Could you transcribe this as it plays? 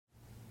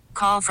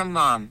call from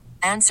mom.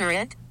 Answer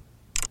it.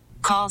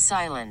 Call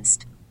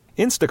silenced.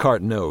 Instacart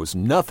knows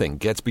nothing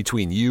gets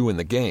between you and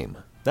the game.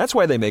 That's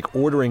why they make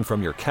ordering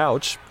from your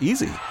couch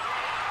easy.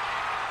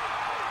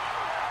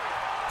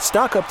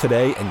 Stock up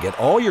today and get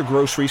all your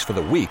groceries for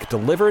the week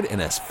delivered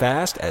in as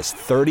fast as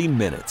 30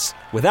 minutes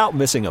without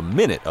missing a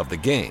minute of the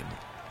game.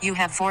 You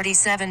have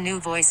 47 new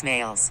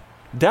voicemails.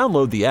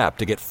 Download the app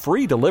to get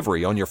free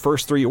delivery on your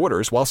first 3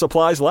 orders while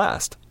supplies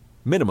last.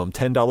 Minimum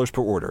 $10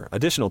 per order.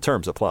 Additional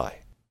terms apply.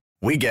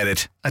 We get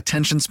it.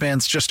 Attention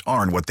spans just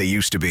aren't what they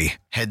used to be.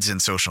 Heads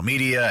in social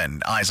media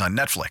and eyes on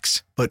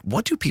Netflix. But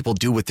what do people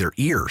do with their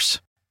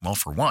ears? Well,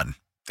 for one,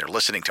 they're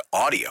listening to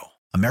audio.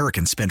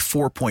 Americans spend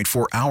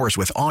 4.4 hours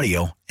with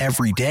audio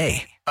every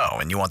day. Oh,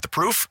 and you want the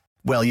proof?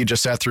 Well, you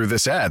just sat through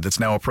this ad that's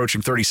now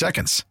approaching 30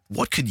 seconds.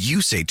 What could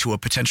you say to a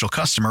potential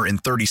customer in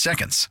 30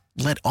 seconds?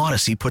 Let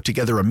Odyssey put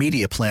together a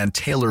media plan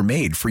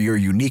tailor-made for your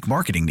unique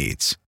marketing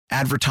needs.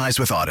 Advertise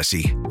with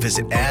Odyssey.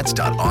 Visit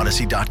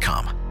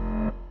ads.odyssey.com.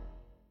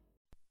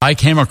 I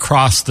came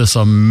across this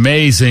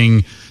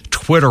amazing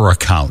Twitter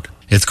account.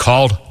 It's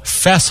called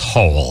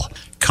Fesshole,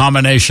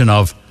 combination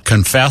of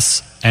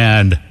confess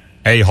and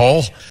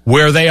a-hole,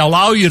 where they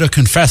allow you to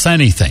confess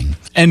anything.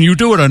 And you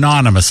do it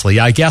anonymously.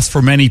 I guess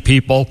for many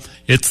people,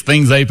 it's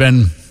things they've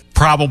been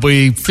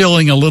probably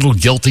feeling a little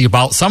guilty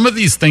about. Some of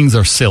these things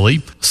are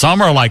silly. Some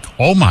are like,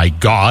 oh my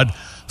God.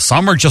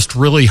 Some are just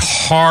really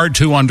hard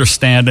to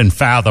understand and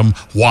fathom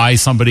why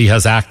somebody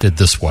has acted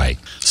this way.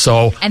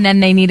 And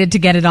then they needed to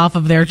get it off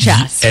of their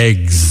chest.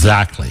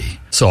 Exactly.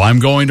 So I'm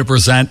going to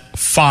present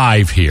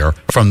 5 here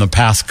from the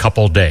past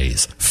couple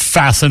days.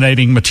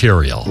 Fascinating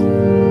material.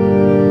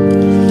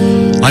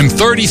 I'm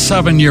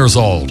 37 years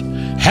old.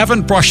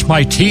 Haven't brushed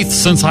my teeth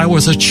since I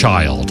was a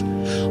child.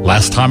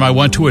 Last time I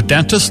went to a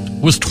dentist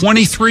was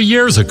 23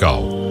 years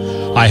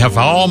ago. I have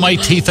all my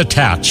teeth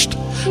attached.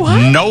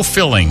 What? No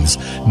fillings.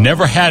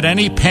 Never had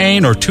any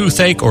pain or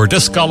toothache or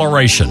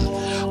discoloration.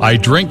 I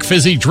drink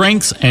fizzy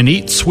drinks and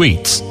eat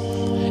sweets.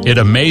 It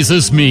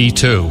amazes me,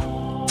 too.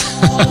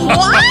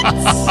 What?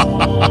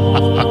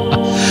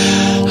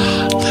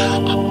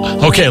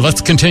 Okay, let's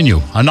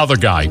continue. Another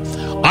guy.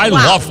 I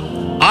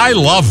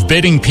love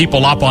bidding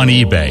people up on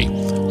eBay.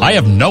 I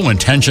have no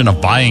intention of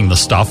buying the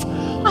stuff.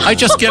 I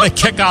just get a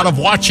kick out of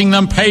watching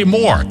them pay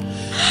more.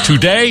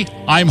 Today,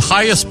 I'm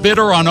highest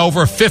bidder on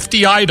over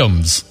 50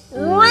 items.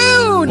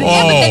 Rude.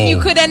 Yeah, but then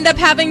you could end up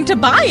having to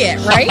buy it,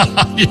 right?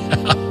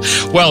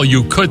 Yeah. Well,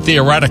 you could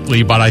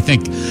theoretically, but I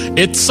think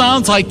it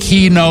sounds like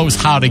he knows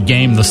how to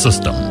game the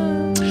system.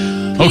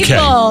 Okay.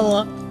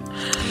 People.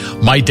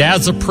 My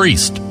dad's a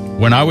priest.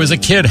 When I was a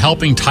kid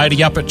helping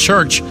tidy up at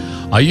church,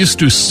 I used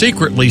to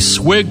secretly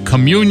swig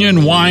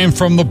communion wine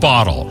from the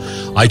bottle.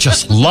 I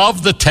just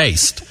love the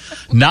taste.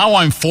 Now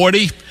I'm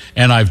 40,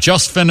 and I've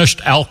just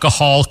finished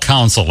alcohol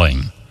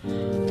counseling.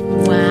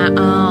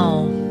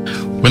 Wow.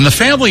 When the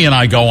family and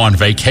I go on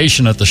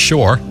vacation at the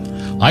shore,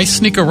 I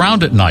sneak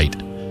around at night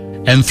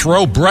and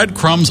throw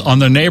breadcrumbs on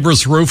the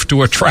neighbor's roof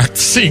to attract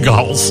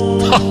seagulls. People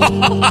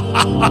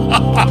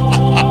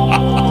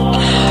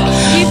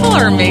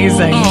are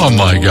amazing. Oh,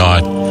 my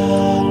God.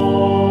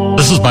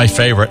 This is my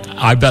favorite.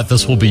 I bet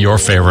this will be your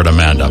favorite,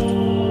 Amanda.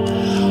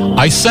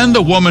 I send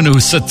the woman who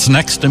sits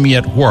next to me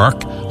at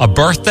work a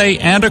birthday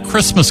and a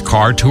Christmas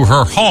card to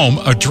her home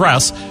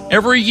address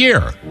every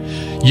year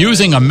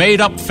using a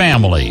made-up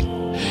family.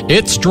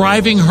 It's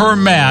driving her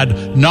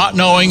mad not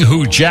knowing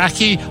who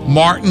Jackie,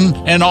 Martin,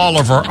 and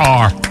Oliver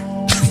are.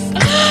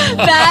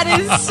 That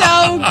is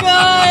so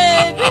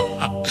good.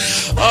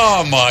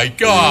 Oh, my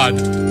God.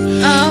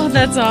 Oh,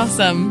 that's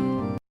awesome.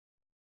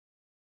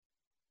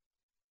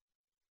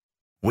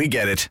 We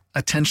get it.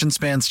 Attention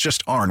spans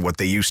just aren't what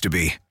they used to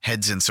be.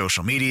 Heads in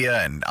social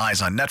media and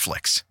eyes on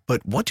Netflix.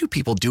 But what do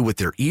people do with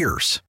their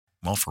ears?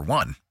 Well, for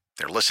one,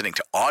 they're listening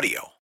to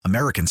audio.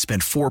 Americans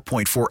spend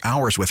 4.4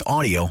 hours with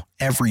audio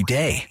every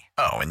day.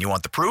 Oh, and you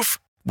want the proof?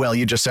 Well,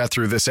 you just sat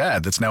through this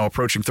ad that's now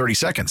approaching 30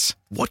 seconds.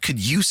 What could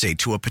you say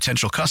to a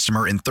potential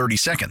customer in 30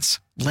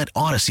 seconds? Let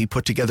Odyssey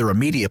put together a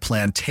media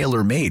plan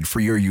tailor-made for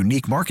your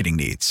unique marketing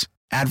needs.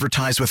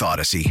 Advertise with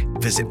Odyssey.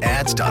 Visit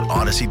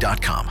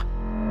ads.odyssey.com.